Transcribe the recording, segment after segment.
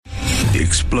The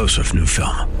explosive new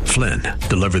film, Flynn,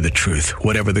 deliver the truth,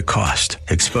 whatever the cost,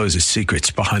 exposes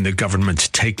secrets behind the government's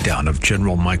takedown of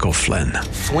General Michael Flynn.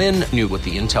 Flynn knew what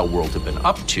the intel world had been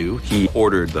up to. He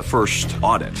ordered the first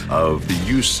audit of the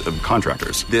use of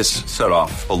contractors. This set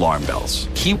off alarm bells.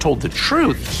 He told the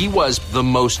truth. He was the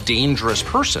most dangerous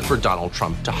person for Donald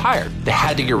Trump to hire. They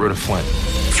had to get rid of Flynn.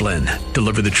 Flynn,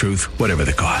 deliver the truth, whatever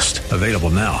the cost. Available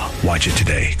now. Watch it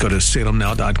today. Go to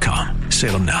salemnow.com.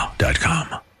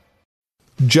 salemnow.com.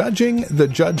 Judging the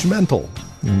judgmental.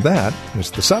 That is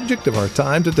the subject of our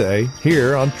time today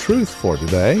here on Truth for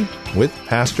Today with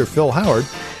Pastor Phil Howard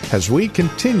as we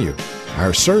continue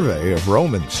our survey of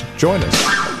Romans. Join us.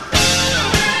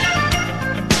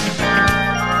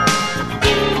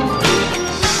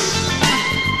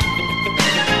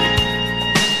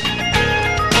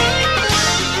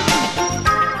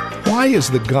 Why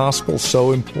is the gospel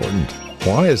so important?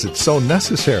 Why is it so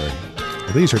necessary?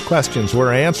 These are questions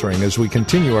we're answering as we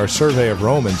continue our survey of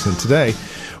Romans, and today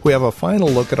we have a final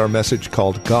look at our message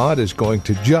called God is Going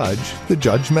to Judge the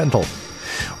Judgmental.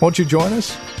 Won't you join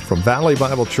us? From Valley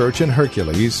Bible Church in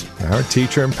Hercules, our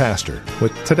teacher and pastor,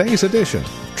 with today's edition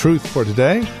of Truth for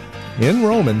Today in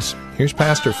Romans. Here's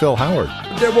Pastor Phil Howard.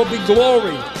 There will be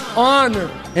glory, honor,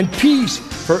 and peace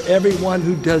for everyone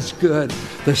who does good.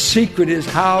 The secret is,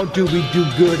 how do we do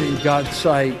good in God's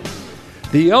sight?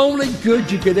 The only good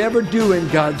you could ever do in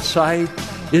God's sight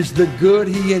is the good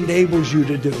He enables you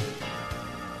to do.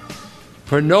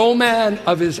 For no man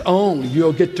of his own,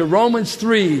 you'll get to Romans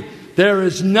 3, there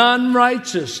is none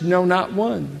righteous, no, not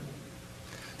one.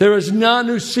 There is none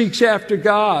who seeks after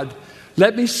God.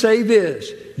 Let me say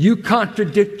this, you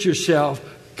contradict yourself,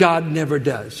 God never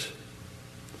does.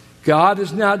 God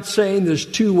is not saying there's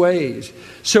two ways.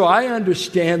 So I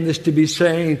understand this to be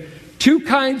saying two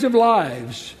kinds of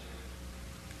lives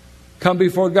come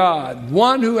before God.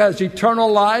 One who has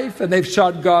eternal life, and they've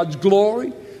sought God's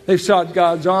glory, they've sought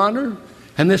God's honor,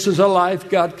 and this is a life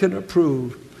God can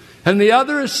approve. And the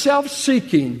other is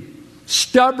self-seeking,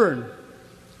 stubborn,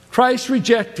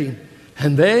 Christ-rejecting,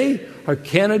 and they are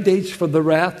candidates for the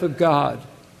wrath of God.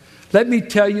 Let me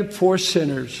tell you, poor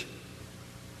sinners,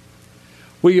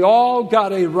 we all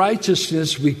got a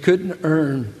righteousness we couldn't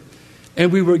earn,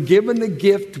 and we were given a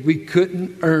gift we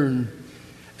couldn't earn.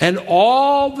 And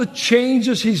all the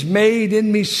changes He's made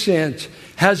in me since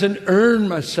hasn't earned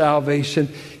my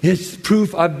salvation. It's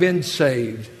proof I've been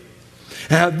saved.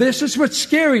 Now, this is what's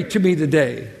scary to me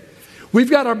today. We've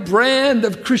got a brand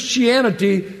of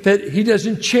Christianity that He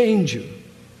doesn't change you.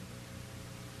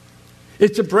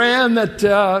 It's a brand that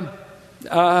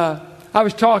I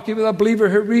was talking with a believer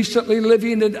here recently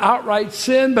living in outright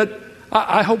sin, but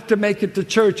I hope to make it to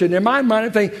church. And in my mind,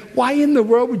 I'm thinking, why in the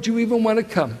world would you even want to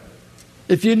come?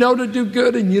 If you know to do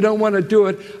good and you don't want to do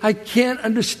it, I can't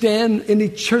understand any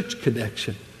church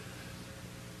connection.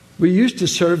 We used to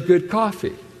serve good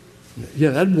coffee.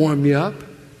 Yeah, that'd warm you up.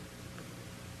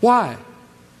 Why?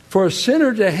 For a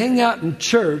sinner to hang out in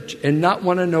church and not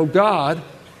want to know God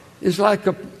is like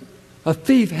a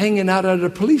thief hanging out at a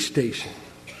police station.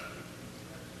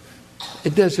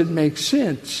 It doesn't make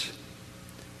sense.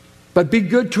 But be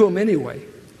good to them anyway.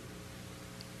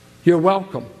 You're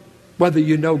welcome, whether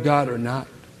you know God or not.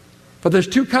 But there's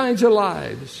two kinds of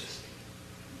lives.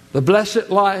 The blessed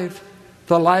life,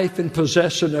 the life in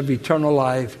possession of eternal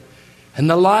life, and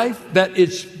the life that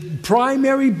its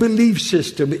primary belief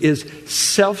system is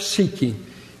self-seeking.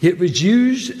 It was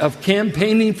used of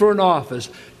campaigning for an office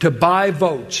to buy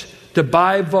votes,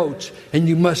 and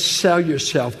you must sell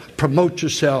yourself, promote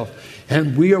yourself.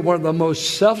 And we are one of the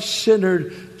most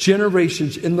self-centered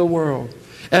generations in the world.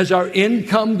 As our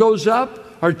income goes up,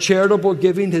 our charitable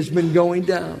giving has been going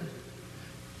down.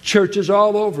 Churches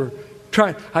all over.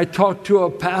 I talked to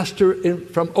a pastor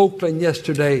from Oakland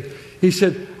yesterday. He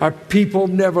said, our people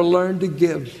never learned to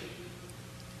give.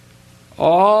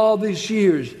 All these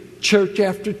years, church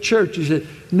after church, he said,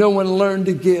 no one learned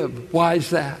to give. Why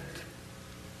is that?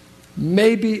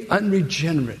 Maybe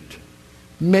unregenerate.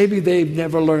 Maybe they've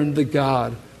never learned the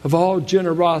God of all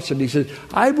generosity. He said,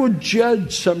 I will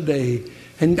judge someday,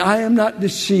 and I am not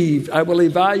deceived. I will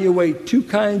evaluate two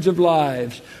kinds of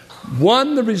lives.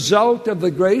 One, the result of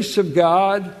the grace of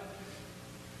God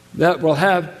that will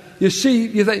have, you see,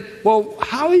 you think, well,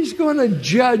 how He's going to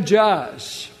judge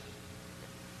us?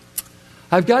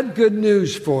 I've got good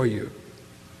news for you.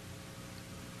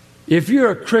 If you're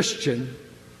a Christian,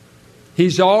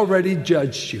 He's already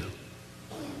judged you.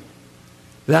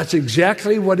 That's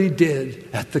exactly what He did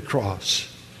at the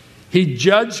cross. He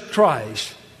judged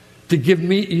Christ to give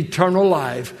me eternal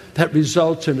life that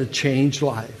results in a changed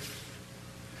life.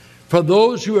 For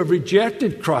those who have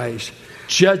rejected Christ,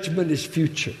 judgment is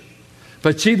future.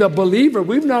 But see, the believer,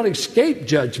 we've not escaped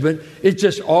judgment. It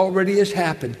just already has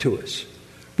happened to us.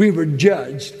 We were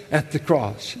judged at the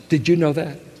cross. Did you know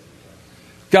that?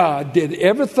 God did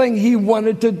everything He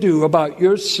wanted to do about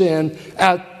your sin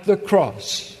at the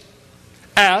cross.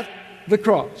 At the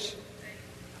cross.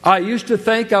 I used to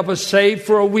think I was saved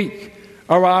for a week,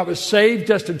 or I was saved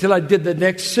just until I did the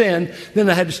next sin. Then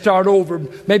I had to start over,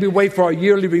 maybe wait for a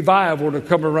yearly revival to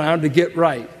come around to get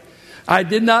right. I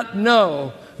did not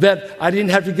know that I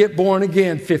didn't have to get born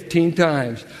again 15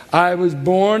 times. I was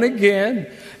born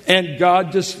again, and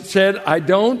God just said, I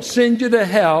don't send you to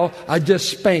hell, I just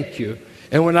spank you.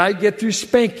 And when I get through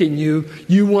spanking you,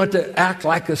 you want to act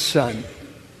like a son.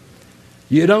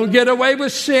 You don't get away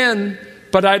with sin,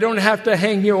 but I don't have to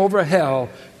hang you over hell.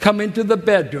 Come into the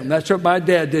bedroom. That's what my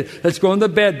dad did. Let's go in the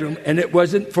bedroom. And it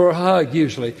wasn't for a hug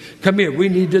usually. Come here, we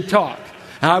need to talk.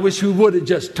 I wish we would have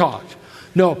just talked.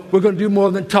 No, we're going to do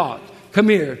more than talk. Come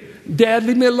here. Dad,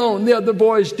 leave me alone. The other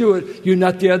boys do it. You're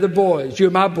not the other boys.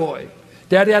 You're my boy.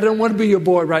 Daddy, I don't want to be your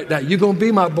boy right now. You're going to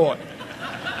be my boy.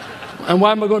 And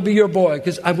why am I going to be your boy?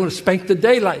 Because I'm going to spank the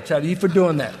daylights out of you for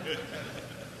doing that.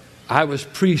 I was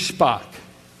pre-Spock.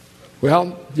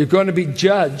 Well, you're going to be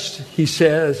judged, he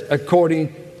says,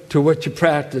 according to what you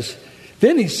practice.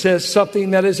 Then he says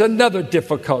something that is another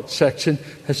difficult section.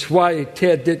 That's why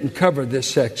Ted didn't cover this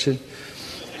section.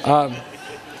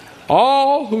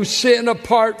 All who sin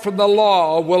apart from the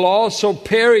law will also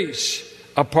perish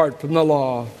apart from the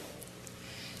law.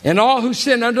 And all who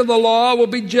sin under the law will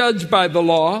be judged by the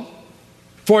law.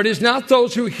 For it is not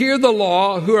those who hear the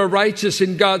law who are righteous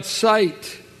in God's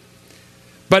sight,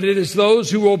 but it is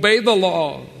those who obey the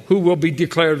law who will be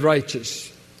declared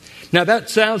righteous. Now that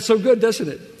sounds so good, doesn't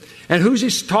it? And who's he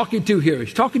talking to here?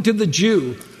 He's talking to the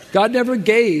Jew. God never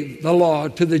gave the law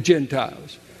to the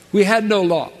Gentiles. We had no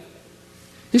law.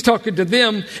 He's talking to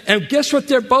them, and guess what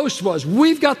their boast was?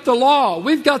 We've got the law.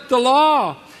 We've got the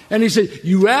law. And he said,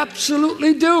 you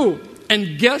absolutely do.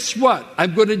 And guess what?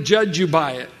 I'm going to judge you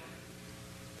by it.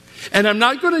 And I'm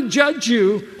not going to judge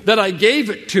you that I gave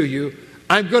it to you.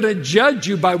 I'm going to judge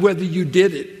you by whether you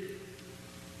did it.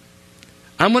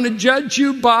 I'm going to judge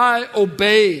you by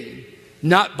obeying,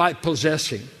 not by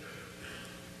possessing.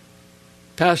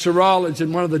 Pastor Rollins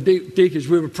and one of the deacons,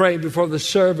 we were praying before the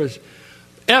service.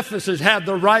 Ephesus had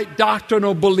the right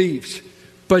doctrinal beliefs,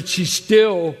 but she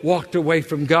still walked away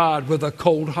from God with a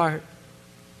cold heart.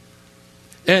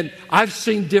 And I've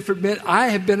seen different men. I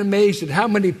have been amazed at how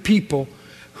many people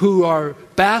who are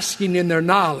basking in their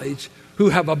knowledge who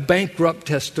have a bankrupt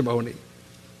testimony.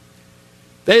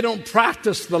 They don't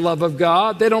practice the love of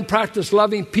God. They don't practice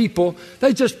loving people.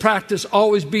 They just practice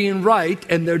always being right,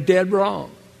 and they're dead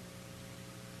wrong.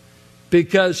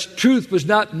 Because truth was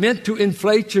not meant to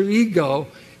inflate your ego.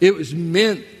 It was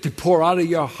meant to pour out of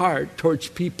your heart towards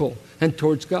people and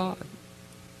towards God.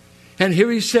 And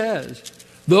here he says,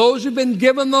 those who've been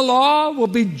given the law will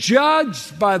be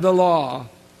judged by the law.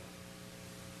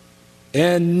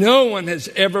 And no one has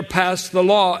ever passed the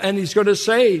law. And he's going to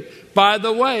say, by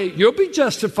the way, you'll be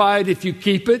justified if you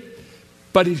keep it.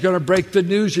 But he's going to break the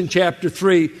news in chapter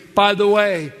 3. By the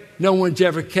way, no one's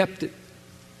ever kept it.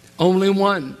 Only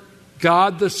one.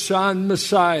 God the Son,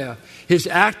 Messiah. His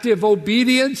active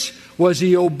obedience was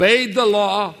he obeyed the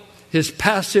law. His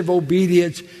passive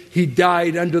obedience, he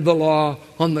died under the law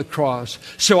on the cross.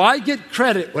 So I get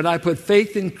credit when I put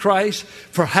faith in Christ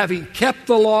for having kept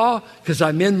the law, because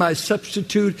I'm in my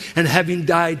substitute, and having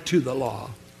died to the law.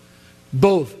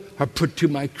 Both are put to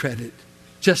my credit,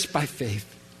 just by faith.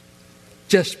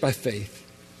 Just by faith.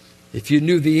 If you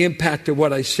knew the impact of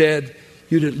what I said,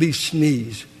 you'd at least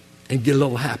sneeze and get a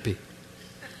little happy.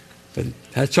 But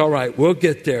that's all right. We'll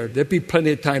get there. There'll be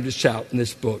plenty of time to shout in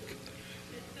this book.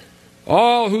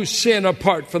 All who sin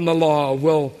apart from the law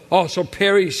will also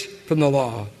perish from the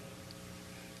law.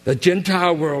 The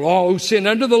Gentile world, all who sin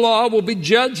under the law will be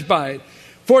judged by it.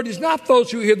 For it is not those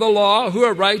who hear the law who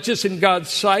are righteous in God's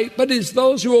sight, but it is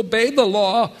those who obey the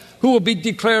law who will be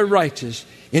declared righteous.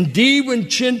 Indeed, when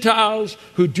Gentiles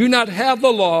who do not have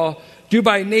the law do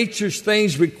by nature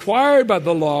things required by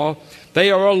the law, they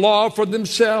are a law for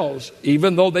themselves,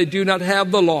 even though they do not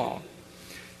have the law.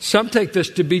 Some take this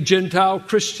to be Gentile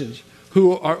Christians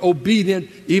who are obedient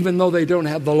even though they don't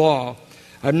have the law.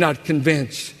 I'm not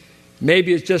convinced.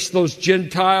 Maybe it's just those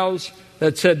Gentiles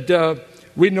that said,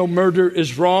 we know murder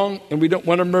is wrong and we don't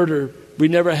want to murder. We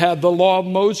never had the law of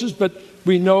Moses, but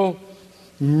we know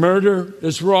murder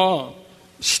is wrong.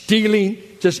 Stealing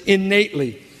just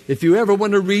innately. If you ever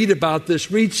want to read about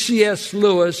this, read C.S.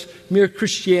 Lewis, Mere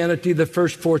Christianity, the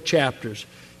first 4 chapters.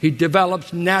 He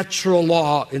develops natural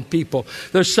law in people.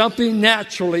 There's something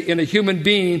naturally in a human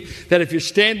being that if you're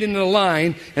standing in a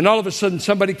line and all of a sudden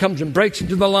somebody comes and breaks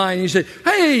into the line and you say,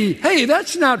 hey,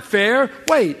 that's not fair.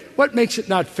 Wait, what makes it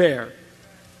not fair?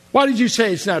 Why did you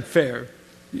say it's not fair?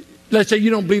 Let's say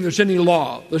you don't believe there's any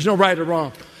law. There's no right or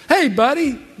wrong. Hey,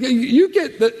 buddy, you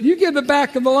get the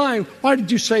back of the line. Why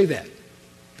did you say that?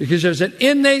 Because there's an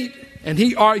innate, and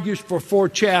he argues for 4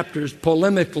 chapters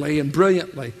polemically and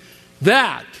brilliantly,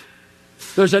 that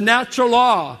there's a natural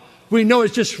law. We know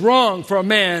it's just wrong for a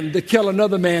man to kill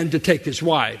another man to take his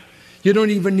wife. You don't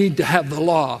even need to have the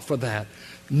law for that.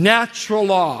 Natural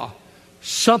law,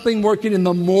 something working in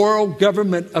the moral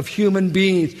government of human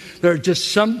beings. There are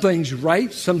just some things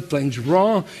right, some things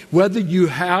wrong. Whether you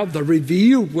have the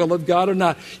revealed will of God or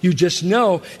not, you just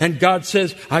know. And God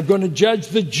says, I'm going to judge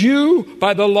the Jew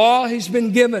by the law he's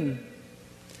been given.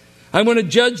 I'm going to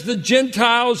judge the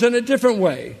Gentiles in a different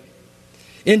way.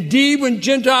 Indeed, when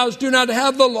Gentiles do not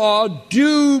have the law,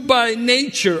 do by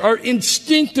nature or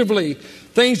instinctively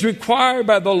things required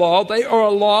by the law, they are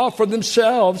a law for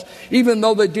themselves, even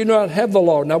though they do not have the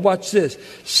law. Now watch this.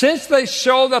 Since they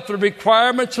show that the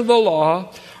requirements of the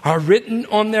law are written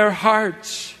on their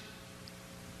hearts,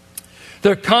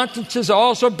 their consciences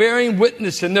also bearing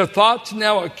witness, and their thoughts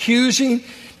now accusing,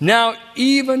 now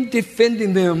even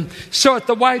defending them. So at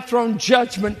the white throne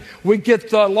judgment, we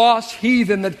get the lost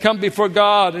heathen that come before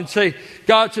God and say,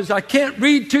 God says, I can't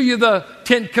read to you the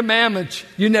 10 commandments.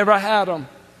 You never had them.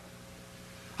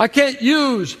 I can't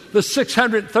use the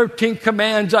 613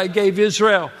 commands I gave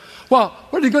Israel. Well,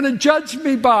 what are you going to judge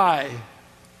me by?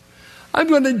 I'm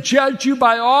going to judge you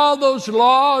by all those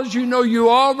laws you know you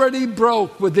already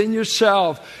broke within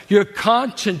yourself. Your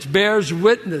conscience bears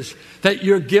witness that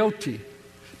you're guilty.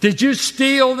 Did you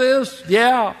steal this?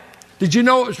 Yeah. Did you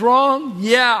know it was wrong?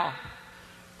 Yeah.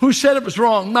 Who said it was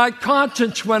wrong? My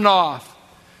conscience went off.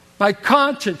 My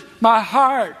conscience, my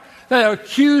heart, they're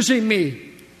accusing me.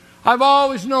 I've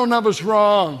always known I was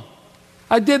wrong.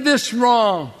 I did this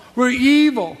wrong. We're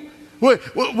evil.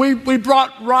 We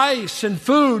brought rice and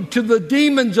food to the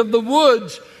demons of the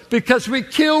woods because we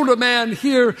killed a man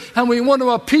here and we want to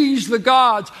appease the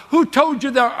gods. Who told you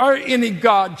there aren't any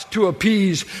gods to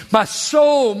appease? My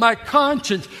soul, my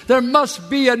conscience, there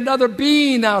must be another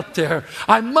being out there.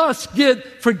 I must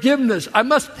get forgiveness. I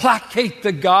must placate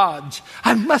the gods.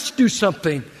 I must do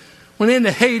something. When in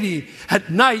Haiti, at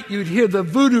night, you'd hear the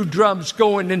voodoo drums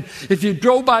going. And if you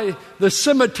drove by the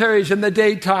cemeteries in the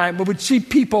daytime, we would see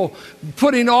people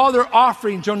putting all their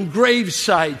offerings on grave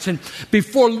sites and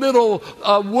before little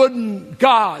wooden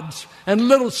gods and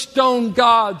little stone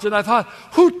gods. And I thought,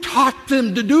 who taught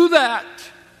them to do that?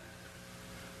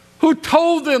 Who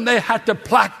told them they had to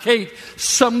placate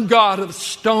some god of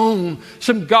stone,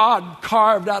 some god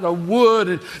carved out of wood,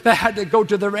 and they had to go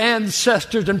to their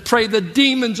ancestors and pray the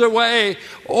demons away?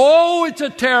 Oh, it's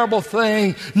a terrible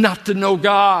thing not to know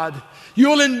God.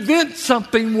 You'll invent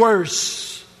something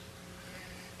worse.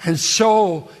 And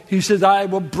so, he says, I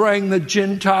will bring the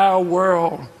Gentile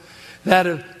world that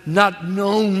have not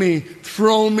known me,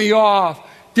 thrown me off,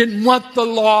 didn't want the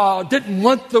law, didn't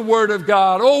want the word of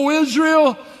God. Oh,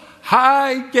 Israel,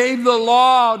 I gave the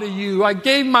law to you. I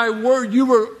gave my word. You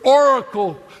were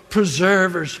oracle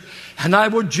preservers. And I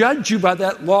will judge you by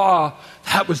that law.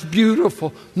 That was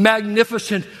beautiful,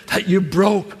 magnificent, that you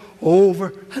broke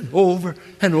over and over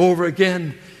and over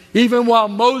again. Even while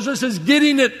Moses is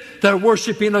getting it, they're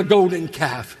worshiping a golden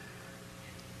calf.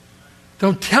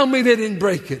 Don't tell me they didn't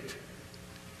break it.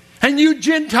 And you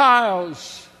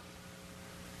Gentiles,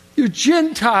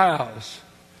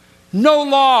 no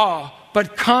law,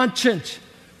 but conscience,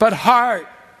 but heart.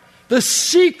 The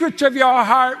secrets of your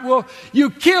heart will, you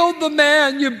killed the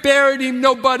man, you buried him,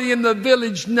 nobody in the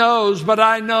village knows, but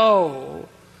I know.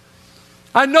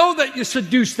 I know that you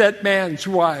seduced that man's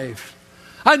wife.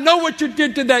 I know what you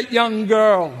did to that young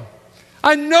girl.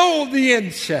 I know the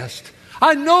incest.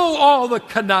 I know all the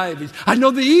connivings. I know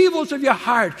the evils of your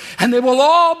heart. And they will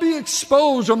all be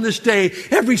exposed on this day.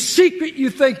 Every secret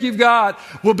you think you've got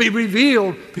will be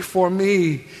revealed before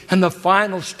me. And the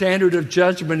final standard of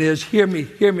judgment is, hear me.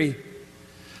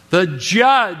 The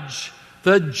judge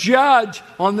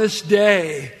on this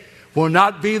day will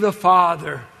not be the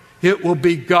Father. It will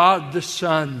be God the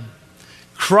Son.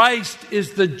 Christ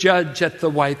is the judge at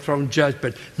the white throne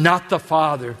judgment, not the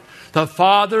Father. The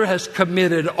Father has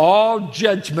committed all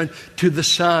judgment to the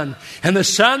Son. And the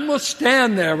Son will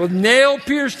stand there with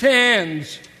nail-pierced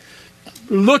hands,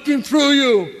 looking through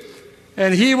you.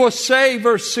 And He will say,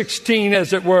 verse 16,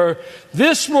 as it were,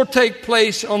 this will take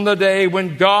place on the day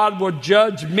when God will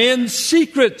judge men's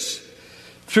secrets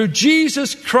through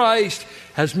Jesus Christ.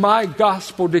 as my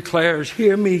gospel declares,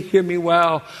 hear me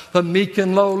well, the meek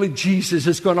and lowly Jesus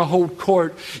is going to hold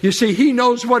court. You see, he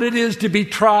knows what it is to be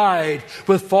tried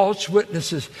with false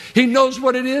witnesses. He knows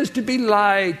what it is to be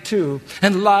lied to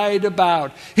and lied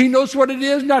about. He knows what it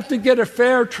is not to get a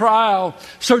fair trial.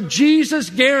 So Jesus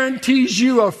guarantees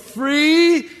you a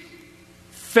free,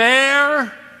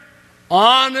 fair,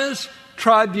 honest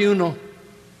tribunal.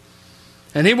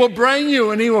 And he will bring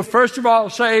you, and he will first of all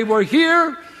say, we're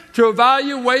here to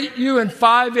evaluate you in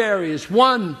 5 areas.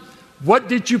 1, what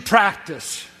did you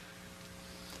practice?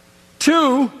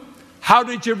 2, how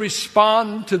did you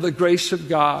respond to the grace of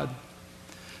God?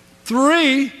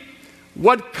 3,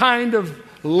 what kind of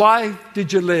life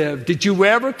did you live? Did you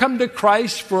ever come to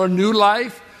Christ for a new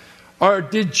life? Or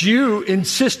did you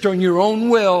insist on your own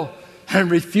will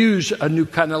and refuse a new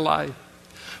kind of life?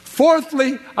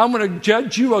 4thly, I'm going to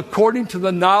judge you according to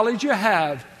the knowledge you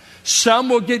have. Some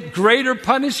will get greater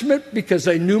punishment because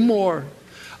they knew more.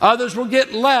 Others will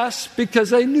get less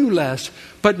because they knew less.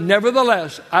 But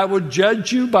nevertheless, I will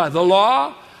judge you by the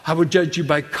law. I will judge you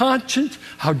by conscience.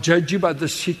 I'll judge you by the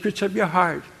secrets of your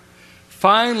heart.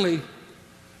 Finally,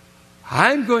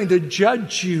 I'm going to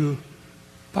judge you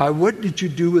by what did you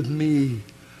do with me.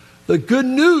 The good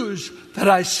news that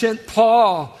I sent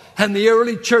Paul and the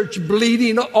early church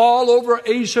bleeding all over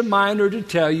Asia Minor to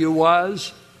tell you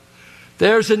was,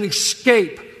 there's an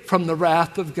escape from the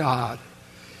wrath of God.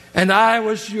 And I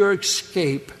was your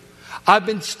escape. I've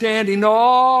been standing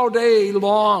all day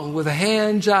long with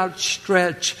hands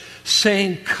outstretched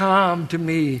saying, come to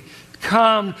me.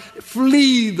 Come,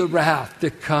 flee the wrath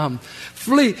to come.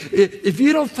 Flee. If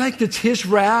you don't think it's his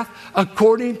wrath,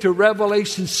 according to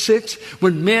Revelation 6,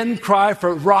 when men cry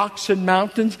for rocks and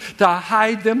mountains to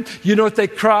hide them, you know what they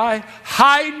cry?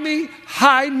 Hide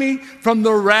me from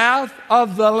the wrath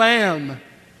of the Lamb.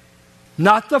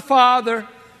 Not the Father,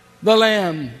 the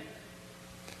Lamb.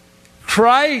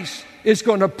 Christ is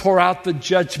going to pour out the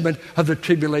judgment of the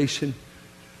tribulation.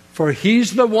 For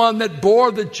he's the one that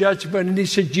bore the judgment, and he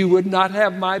said, you would not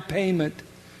have my payment.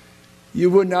 You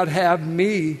would not have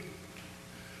me.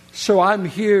 So I'm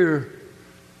here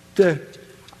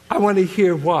I want to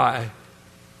hear why.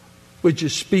 Would you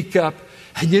speak up?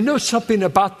 And you know something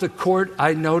about the court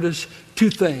I noticed? 2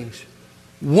 things.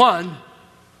 1,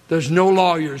 there's no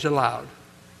lawyers allowed.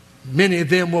 Many of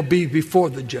them will be before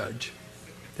the judge.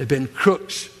 They've been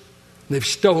crooks. They've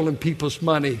stolen people's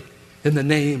money in the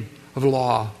name of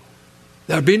law.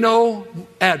 There'll be no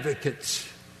advocates.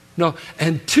 No.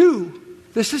 And 2,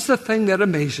 this is the thing that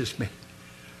amazes me.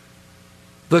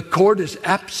 The court is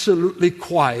absolutely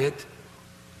quiet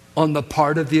on the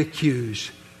part of the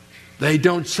accused. They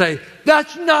don't say,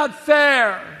 that's not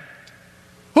fair.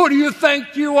 Who do you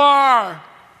think you are?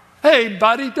 Hey,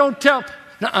 buddy, don't tell.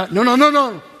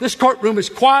 No. This courtroom is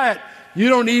quiet. You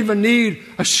don't even need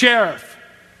a sheriff.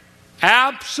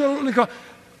 Absolutely quiet.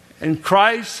 And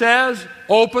Christ says,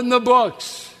 open the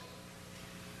books.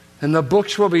 And the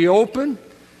books will be open.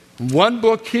 1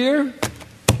 book here.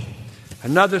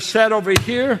 Another set over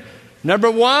here. Number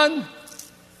 1,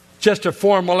 just a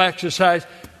formal exercise.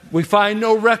 We find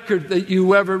no record that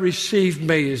you ever received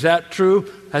me. Is that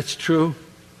true? That's true.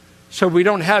 So we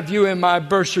don't have you in my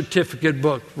birth certificate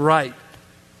book. Right.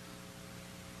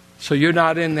 So you're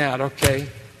not in that, okay?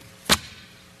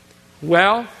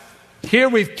 Well, here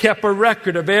we've kept a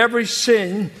record of every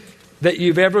sin that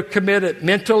you've ever committed,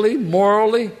 mentally,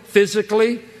 morally,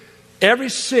 physically, every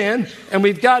sin. And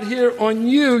we've got here on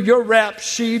you, your rap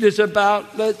sheet is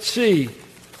about,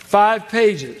 5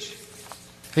 pages.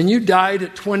 And you died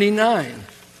at 29.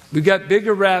 We've got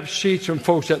bigger rap sheets from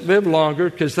folks that live longer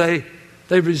because they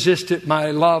resisted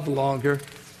my love longer.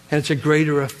 And it's a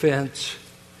greater offense.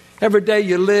 Every day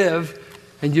you live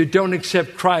and you don't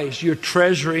accept Christ, you're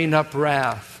treasuring up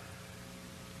wrath.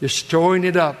 You're storing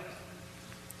it up.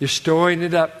 You're storing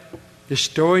it up. You're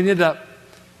storing it up.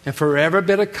 And for every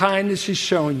bit of kindness he's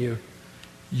shown you,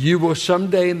 you will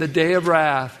someday in the day of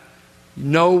wrath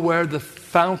know where the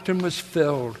fountain was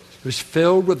filled. It was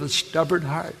filled with a stubborn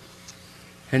heart.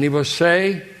 And he will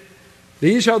say,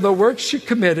 these are the works you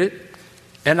committed,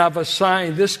 and I've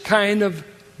assigned this kind of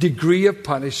degree of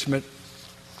punishment.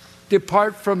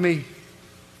 Depart from me,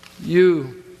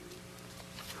 you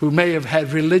who may have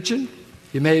had religion.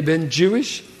 You may have been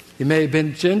Jewish. You may have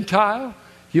been Gentile.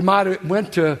 You might have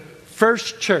went to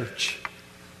First Church.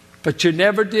 But you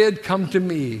never did come to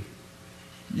me.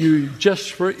 You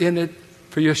just were in it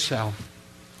for yourself.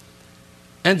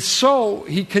 And so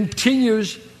he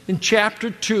continues in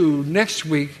chapter 2 next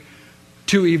week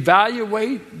to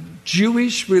evaluate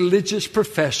Jewish religious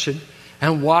profession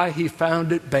and why he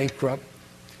found it bankrupt.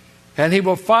 And he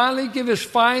will finally give his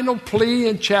final plea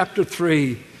in chapter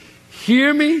 3.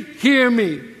 Hear me, hear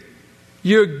me.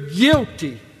 You're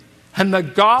guilty. And the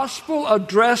gospel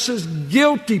addresses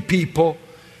guilty people.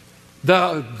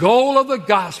 The goal of the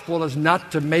gospel is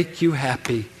not to make you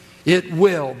happy. It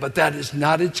will, but that is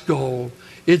not its goal.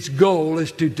 Its goal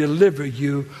is to deliver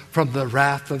you from the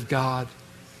wrath of God.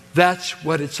 That's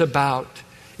what it's about.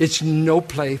 It's no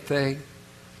plaything.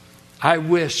 I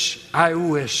wish I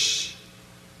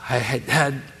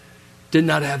did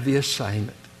not have the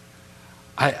assignment.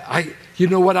 You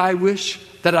know what I wish?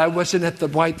 That I wasn't at the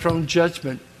white throne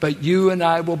judgment, but you and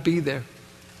I will be there,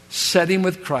 sitting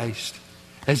with Christ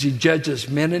as he judges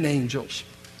men and angels.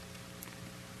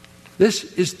 This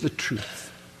is the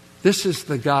truth. This is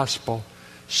the gospel.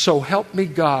 So help me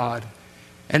God,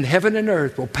 and heaven and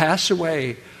earth will pass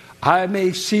away. I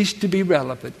may cease to be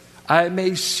relevant. I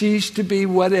may cease to be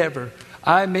whatever.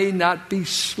 I may not be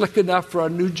slick enough for a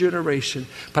new generation,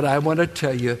 but I want to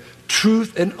tell you,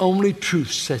 truth and only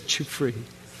truth sets you free.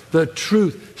 The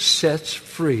truth sets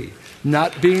free.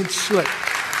 Not being slick.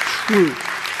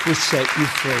 Truth will set you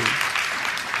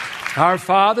free. Our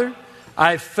Father,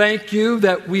 I thank you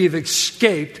that we've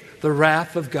escaped the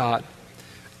wrath of God.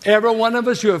 Every one of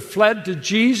us who have fled to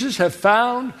Jesus have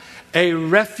found a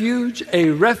refuge, a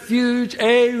refuge,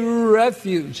 a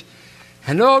refuge.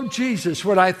 And oh, Jesus,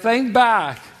 when I think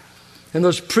back in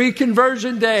those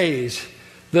pre-conversion days,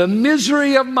 the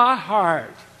misery of my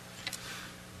heart,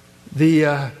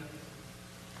 the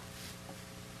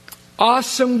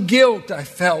awesome guilt I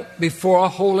felt before a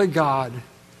holy God,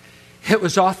 it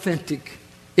was authentic.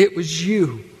 It was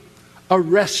you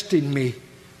arresting me,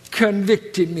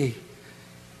 convicting me.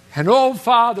 And oh,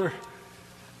 Father,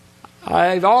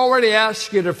 I've already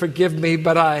asked you to forgive me,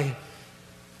 but I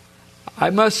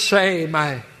must say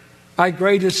my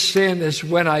greatest sin is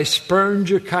when I spurned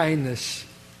your kindness,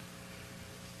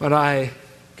 when I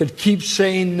could keep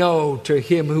saying no to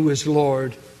him who is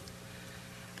Lord.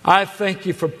 I thank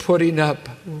you for putting up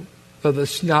with a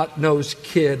snot-nosed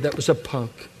kid that was a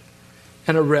punk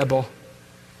and a rebel.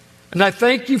 And I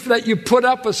thank you for that you put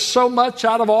up with so much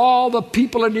out of all the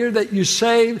people in here that you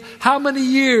saved. How many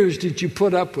years did you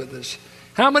put up with us?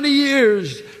 How many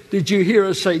years did you hear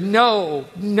us say, no,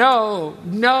 no,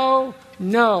 no,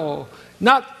 no,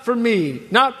 not for me,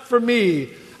 not for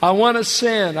me. I want to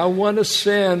sin, I want to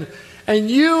sin. And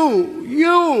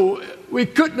we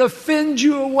couldn't offend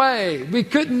you away. We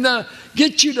couldn't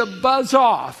get you to buzz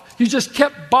off. You just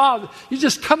kept bothering. You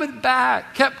just kept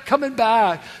coming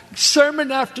back.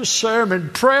 Sermon after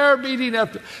sermon, prayer meeting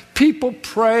after people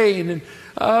praying,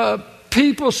 and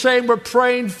people saying we're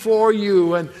praying for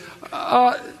you. And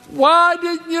why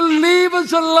didn't you leave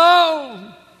us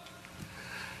alone?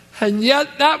 And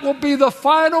yet that will be the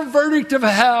final verdict of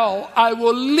hell. I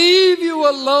will leave you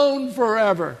alone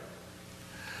forever.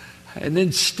 And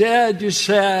instead you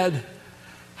said,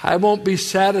 I won't be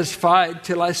satisfied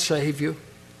till I save you.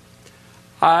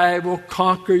 I will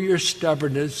conquer your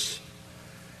stubbornness,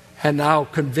 and I'll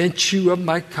convince you of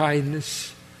my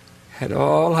kindness. And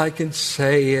all I can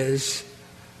say is,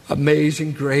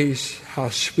 amazing grace, how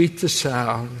sweet the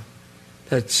sound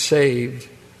that saved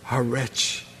a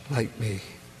wretch like me.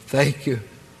 Thank you,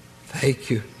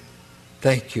 thank you,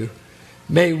 thank you.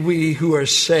 May we who are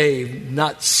saved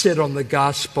not sit on the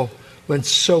gospel when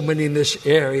so many in this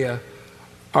area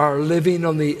are living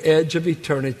on the edge of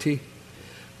eternity.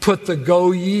 Put the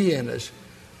go ye in us.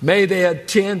 May they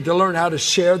attend to learn how to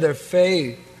share their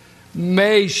faith.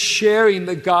 May sharing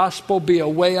the gospel be a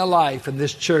way of life in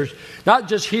this church. Not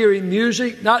just hearing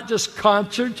music, not just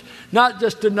concerts, not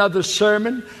just another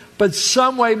sermon, but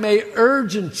some way may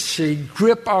urgency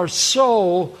grip our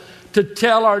soul to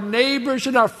tell our neighbors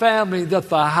and our family that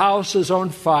the house is on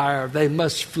fire. They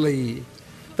must flee.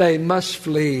 They must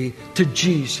flee to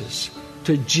Jesus,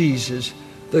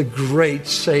 the great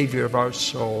Savior of our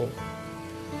soul.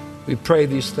 We pray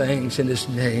these things in His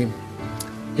name.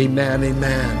 Amen,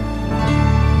 amen.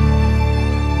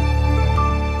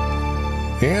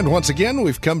 And once again,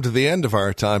 we've come to the end of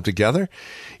our time together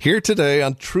here today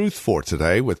on Truth for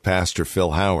Today with Pastor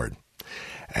Phil Howard.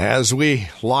 As we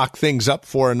lock things up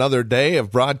for another day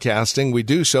of broadcasting, we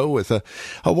do so with a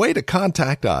way to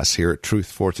contact us here at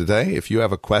Truth for Today. If you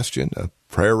have a question, a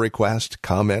prayer request,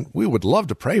 comment, we would love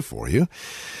to pray for you.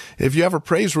 If you have a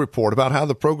praise report about how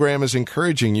the program is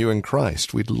encouraging you in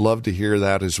Christ, we'd love to hear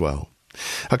that as well.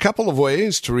 A couple of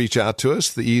ways to reach out to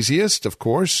us. The easiest, of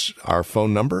course, our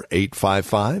phone number,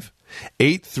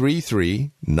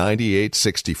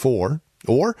 855-833-9864,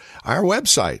 or our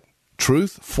website,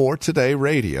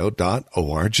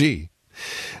 truthfortodayradio.org.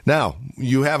 Now,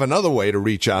 you have another way to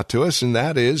reach out to us, and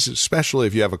that is, especially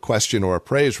if you have a question or a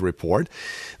praise report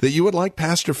that you would like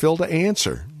Pastor Phil to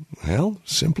answer. Well,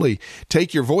 simply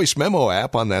take your voice memo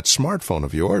app on that smartphone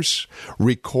of yours,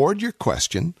 record your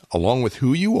question along with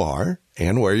who you are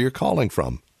and where you're calling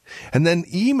from, and then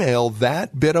email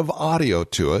that bit of audio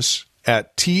to us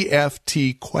at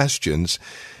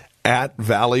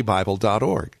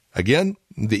tftquestions@valleybible.org. Again,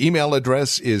 the email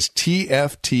address is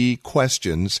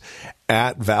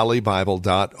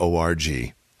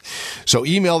tftquestions@valleybible.org. So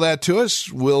email that to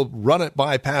us. We'll run it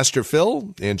by Pastor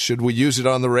Phil, and should we use it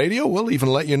on the radio, we'll even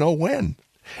let you know when.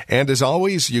 And as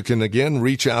always, you can again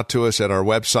reach out to us at our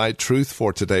website,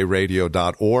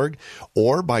 truthfortodayradio.org,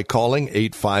 or by calling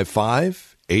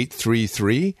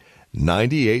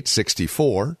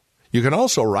 855-833-9864. You can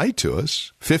also write to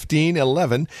us,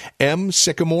 1511 M.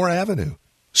 Sycamore Avenue,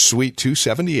 Suite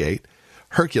 278,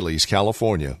 Hercules,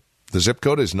 California. The zip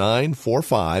code is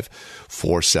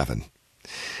 94547.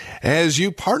 As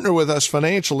you partner with us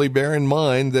financially, bear in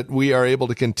mind that we are able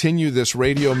to continue this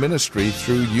radio ministry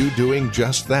through you doing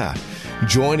just that,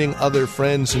 joining other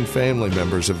friends and family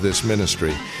members of this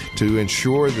ministry to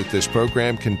ensure that this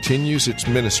program continues its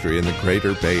ministry in the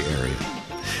Greater Bay Area.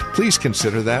 Please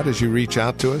consider that as you reach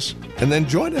out to us, and then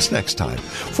join us next time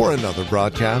for another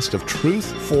broadcast of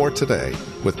Truth for Today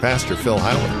with Pastor Phil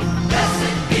Howard.